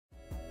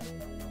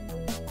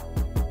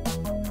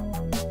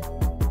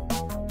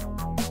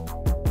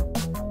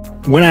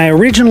When I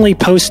originally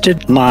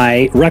posted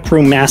my Rec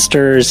Room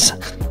Masters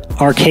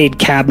arcade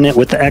cabinet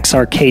with the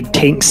X-Arcade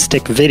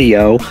Tankstick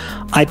video,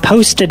 I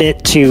posted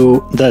it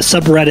to the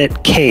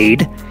subreddit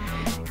Cade,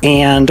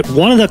 and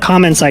one of the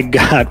comments I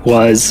got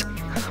was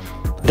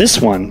this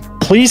one: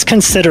 please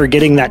consider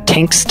getting that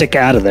tank stick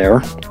out of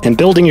there and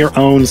building your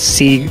own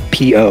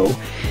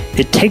CPO.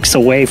 It takes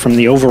away from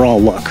the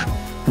overall look.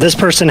 This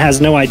person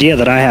has no idea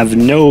that I have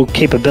no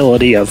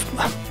capability of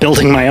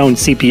building my own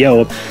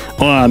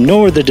CPO,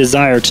 nor the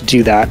desire to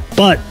do that,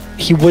 but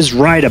he was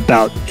right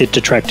about it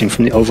detracting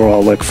from the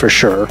overall look for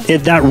sure.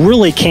 That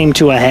really came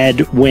to a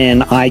head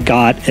when I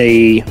got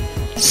a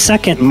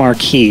second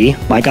marquee.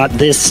 I got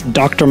this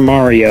Dr.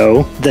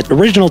 Mario. The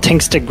original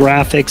Tankstick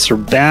graphics are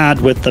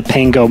bad with the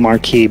Pango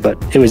marquee, but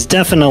it was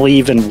definitely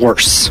even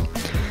worse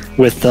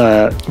with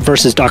the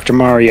versus Dr.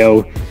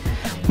 Mario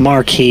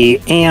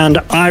marquee, and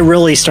I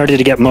really started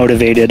to get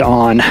motivated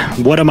on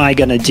what am I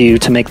going to do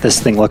to make this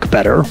thing look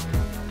better.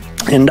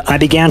 And I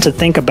began to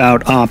think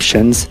about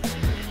options.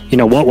 You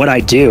know, what would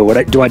I do?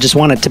 Do I just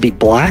want it to be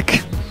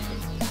black?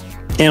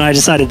 And I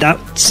decided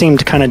that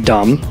seemed kind of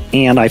dumb,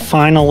 and I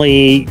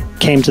finally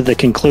came to the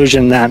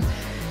conclusion that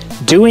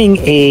doing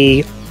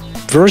a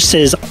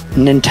versus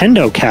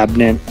Nintendo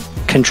cabinet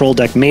control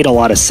deck made a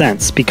lot of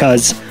sense,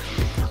 because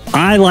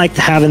I liked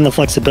having the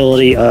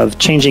flexibility of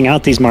changing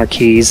out these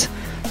marquees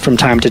from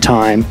time to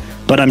time,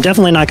 but I'm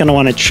definitely not going to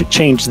want to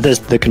change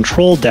the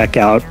control deck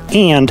out.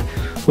 And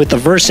with the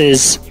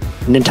versus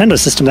Nintendo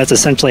system, that's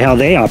essentially how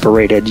they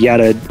operated. You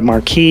had a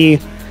marquee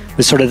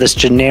with sort of this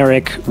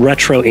generic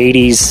retro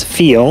 80s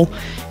feel.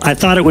 I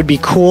thought it would be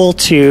cool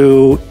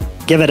to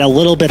give it a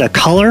little bit of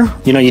color.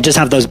 You know, you just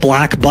have those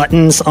black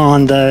buttons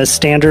on the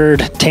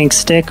standard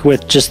Tankstick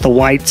with just the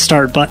white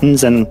start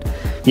buttons, and,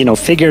 you know,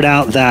 figured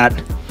out that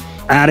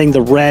adding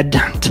the red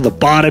to the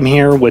bottom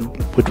here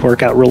would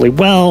work out really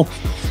well.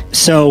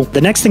 So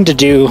the next thing to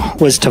do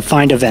was to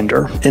find a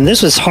vendor, and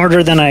this was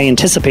harder than I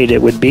anticipated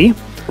it would be.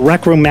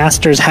 Rec Room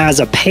Masters has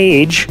a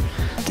page,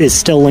 it's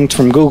still linked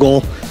from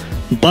Google,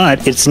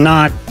 but it's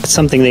not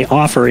something they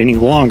offer any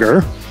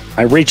longer.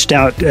 I reached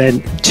out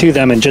to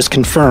them and just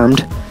confirmed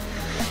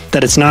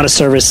that it's not a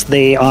service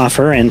they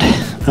offer and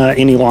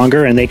any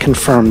longer, and they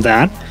confirmed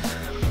that.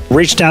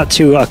 Reached out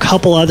to a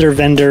couple other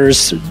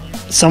vendors.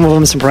 Some of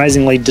them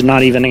surprisingly did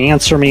not even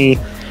answer me.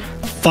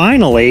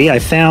 Finally, I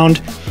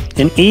found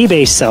an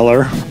eBay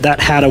seller that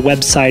had a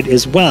website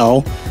as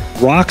well,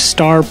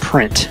 Rockstar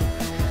Print.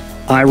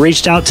 I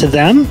reached out to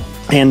them,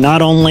 and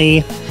not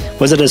only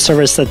was it a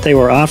service that they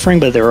were offering,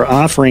 but they were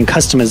offering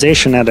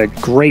customization at a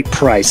great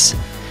price.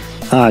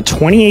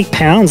 28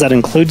 pounds, that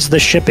includes the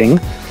shipping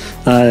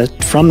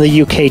from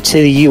the UK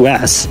to the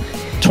US.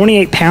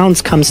 28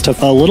 pounds comes to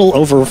a little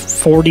over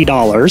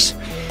 $40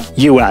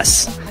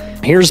 US.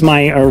 Here's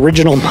my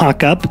original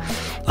mock-up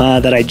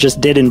that I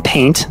just did in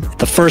Paint.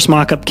 The first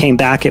mock-up came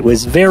back, it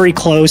was very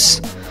close.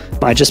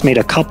 I just made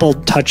a couple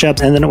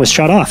touch-ups and then it was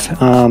shut off.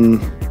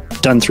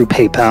 Done through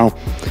PayPal.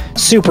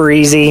 Super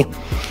easy.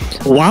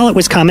 While it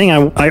was coming,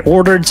 I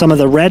ordered some of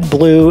the red,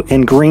 blue,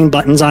 and green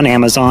buttons on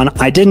Amazon.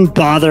 I didn't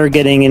bother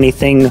getting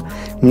anything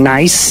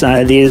nice.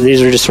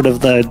 These are just sort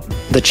of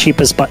the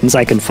cheapest buttons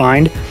I can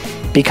find,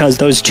 because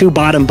those two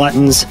bottom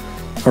buttons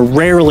are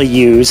rarely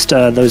used.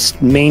 Those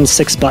main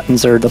 6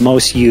 buttons are the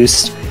most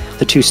used.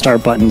 The 2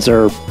 start buttons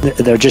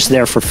they're just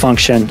there for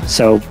function,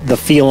 so the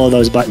feel of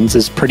those buttons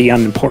is pretty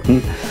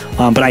unimportant.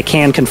 But I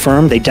can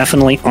confirm they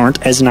definitely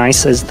aren't as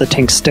nice as the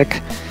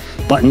Tankstick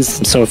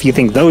buttons. So if you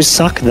think those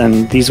suck,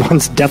 then these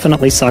ones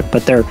definitely suck,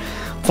 but they're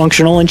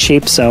functional and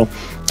cheap. So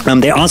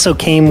they also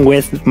came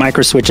with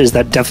micro switches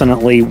that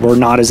definitely were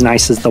not as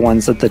nice as the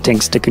ones that the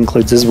Tankstick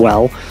includes as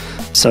well.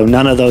 So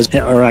none of those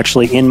are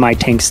actually in my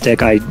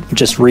Tankstick. I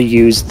just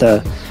reused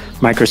the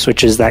micro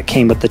switches that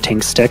came with the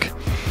Tankstick.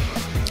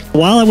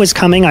 While it was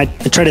coming, I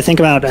tried to think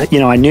about, you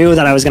know, I knew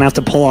that I was going to have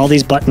to pull all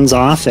these buttons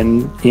off,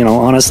 and, you know,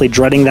 honestly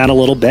dreading that a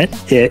little bit.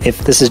 If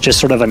this is just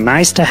sort of a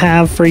nice to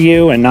have for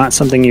you and not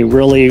something you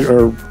really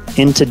are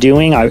into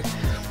doing, I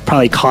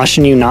probably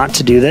caution you not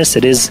to do this.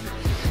 It is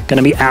going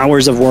to be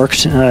hours of work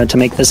to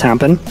make this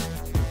happen.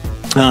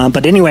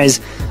 But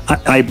anyways,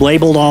 I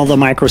labeled all the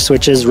micro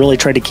switches, really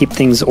tried to keep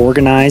things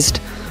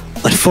organized.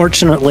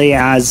 Unfortunately,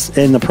 as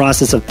in the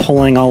process of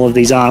pulling all of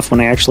these off,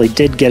 when I actually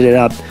did get it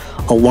up,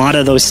 a lot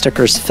of those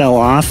stickers fell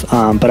off,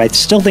 but I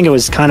still think it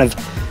was kind of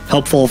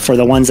helpful for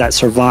the ones that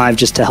survived,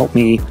 just to help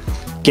me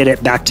get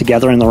it back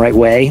together in the right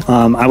way.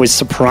 I was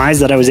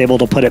surprised that I was able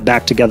to put it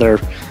back together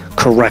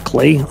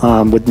correctly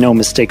with no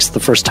mistakes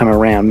the first time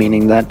around,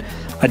 meaning that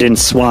I didn't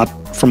swap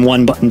from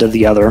one button to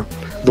the other.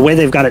 The way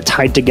they've got it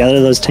tied together,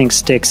 those tank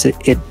sticks,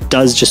 it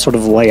does just sort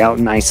of lay out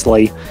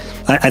nicely.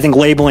 I think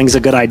labeling is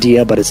a good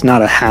idea, but it's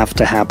not a have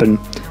to happen.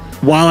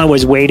 While I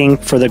was waiting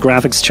for the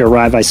graphics to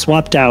arrive, I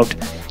swapped out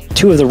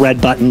 2 of the red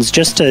buttons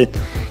just to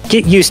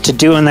get used to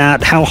doing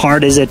that. How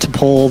hard is it to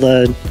pull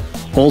the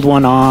old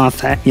one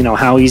off? You know,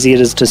 how easy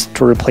it is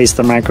to replace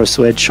the micro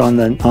switch on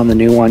the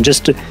new one.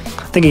 Just to,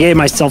 I think I gave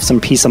myself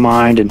some peace of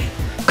mind and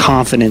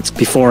confidence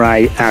before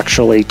I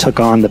actually took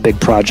on the big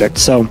project.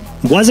 So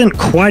wasn't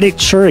quite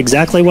sure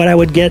exactly what I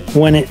would get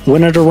when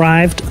it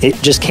arrived. It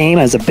just came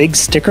as a big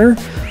sticker.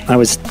 I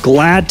was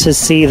glad to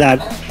see that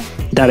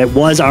it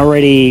was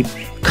already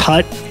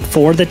cut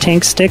for the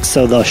Tankstick,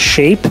 so the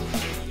shape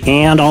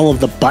and all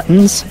of the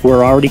buttons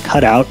were already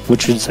cut out,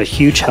 which was a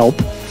huge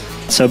help.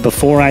 So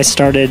before I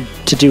started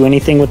to do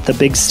anything with the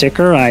big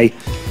sticker, I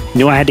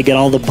knew I had to get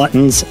all the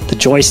buttons, the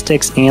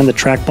joysticks, and the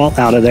trackball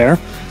out of there,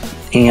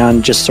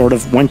 and just sort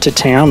of went to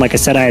town. Like I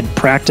said, I had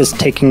practiced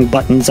taking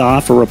buttons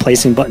off or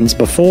replacing buttons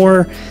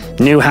before,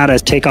 knew how to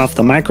take off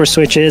the micro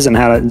switches and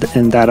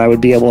that I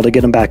would be able to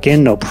get them back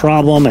in, no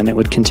problem, and it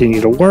would continue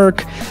to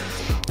work.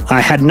 I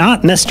had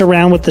not messed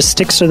around with the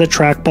sticks or the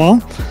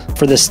trackball.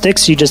 For the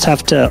sticks, you just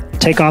have to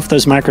take off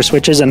those micro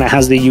switches, and it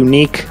has the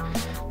unique,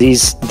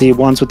 the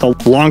ones with the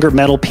longer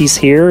metal piece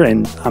here,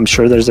 and I'm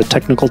sure there's a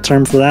technical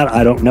term for that.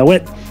 I don't know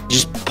it.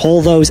 Just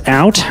pull those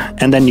out,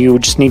 and then you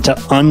just need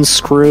to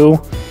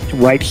unscrew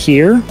right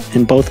here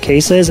in both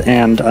cases,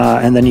 and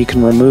then you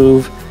can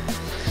remove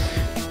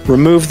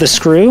the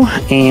screw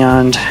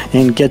and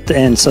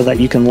so that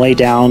you can lay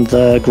down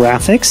the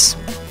graphics.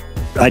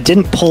 I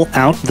didn't pull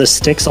out the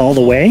sticks all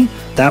the way.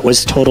 That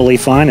was totally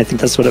fine. I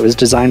think that's what it was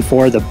designed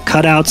for. The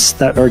cutouts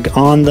that are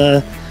on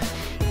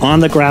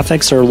the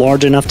graphics are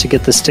large enough to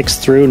get the sticks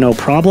through, no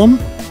problem.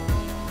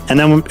 And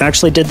then we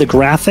actually did the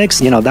graphics.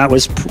 That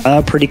was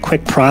a pretty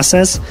quick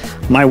process.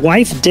 My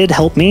wife did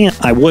help me.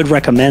 I would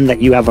recommend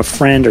that you have a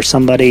friend or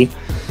somebody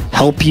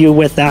help you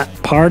with that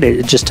part,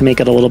 just to make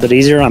it a little bit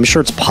easier. I'm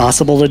sure it's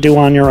possible to do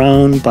on your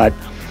own, but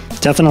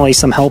definitely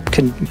some help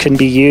can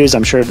be used.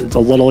 I'm sure it's a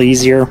little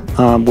easier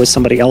with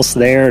somebody else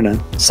there and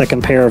a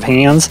second pair of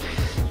hands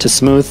to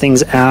smooth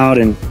things out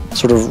and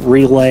sort of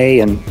relay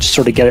and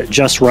sort of get it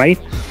just right.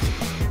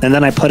 And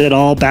then I put it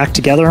all back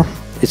together.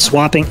 It's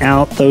swapping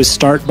out those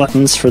start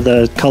buttons for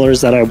the colors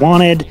that I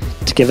wanted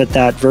to give it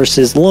that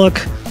versus look,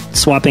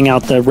 swapping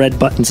out the red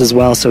buttons as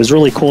well. So it was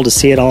really cool to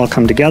see it all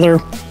come together.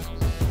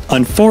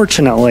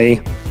 Unfortunately,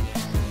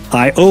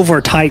 I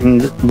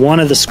over-tightened one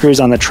of the screws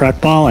on the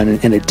trackball,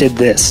 and it did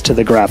this to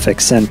the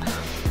graphics. And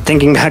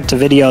thinking back to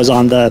videos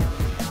on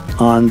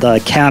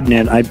the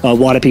cabinet, a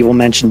lot of people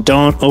mentioned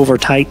don't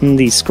over-tighten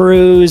these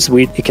screws.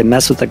 It can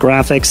mess with the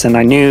graphics, and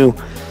I knew,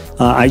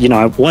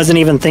 I wasn't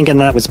even thinking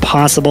that was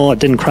possible. It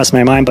didn't cross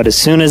my mind, but as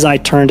soon as I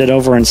turned it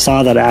over and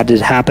saw that it did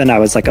happen, I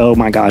was like, oh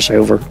my gosh, I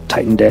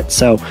over-tightened it.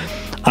 So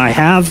I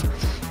have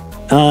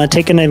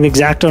taken an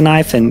X-Acto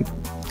knife and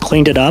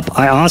cleaned it up.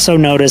 I also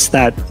noticed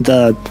that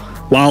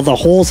while the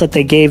holes that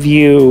they gave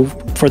you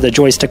for the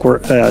joystick were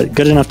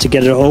good enough to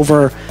get it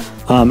over,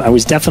 I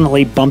was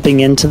definitely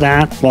bumping into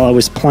that while I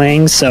was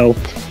playing. So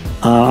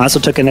I also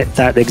took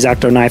that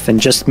X-Acto knife and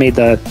just made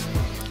the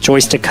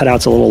joystick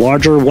cutouts a little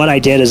larger. What I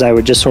did is I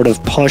would just sort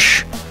of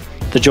push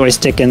the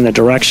joystick in the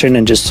direction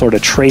and just sort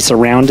of trace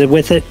around it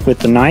with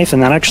the knife,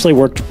 and that actually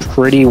worked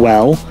pretty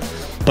well.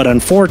 But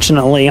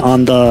unfortunately,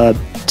 on the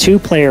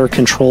two-player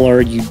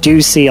controller, you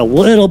do see a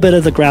little bit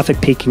of the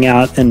graphic peeking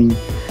out. In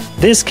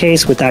this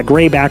case, with that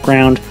gray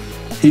background,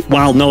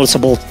 while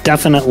noticeable,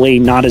 definitely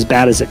not as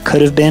bad as it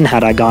could have been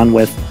had I gone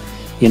with,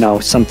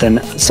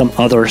 some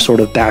other sort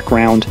of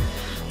background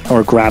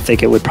or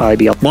graphic. It would probably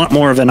be a lot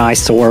more of an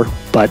eyesore,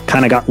 but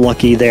kind of got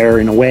lucky there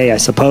in a way, I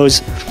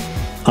suppose.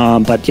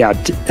 But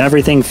yeah,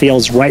 everything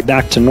feels right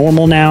back to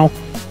normal now.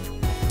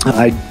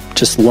 I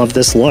just love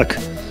this look.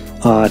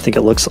 I think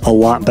it looks a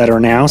lot better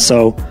now.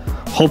 So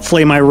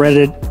hopefully my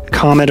Reddit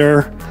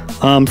commenter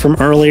from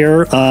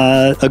earlier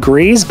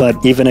agrees,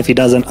 but even if he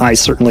doesn't, I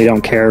certainly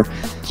don't care.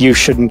 You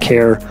shouldn't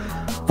care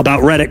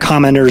about Reddit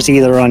commenters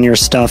either on your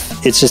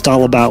stuff. It's just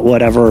all about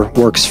whatever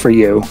works for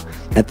you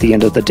at the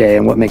end of the day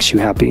and what makes you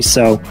happy.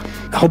 So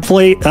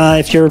hopefully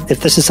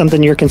if this is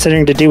something you're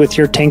considering to do with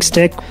your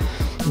Tankstick,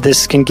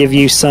 this can give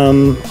you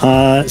some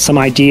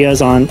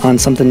ideas on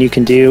something you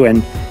can do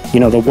and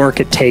the work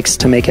it takes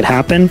to make it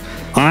happen.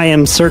 I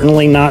am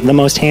certainly not the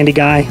most handy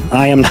guy.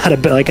 I am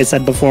not, like I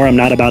said before, I'm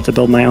not about to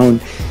build my own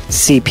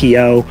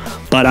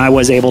CPO, but I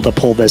was able to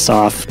pull this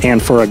off,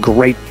 and for a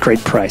great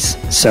price.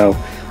 So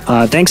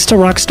thanks to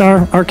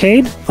Rockstar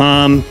Arcade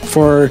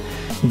for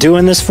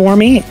doing this for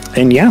me,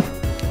 and yeah,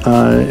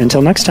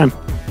 until next time.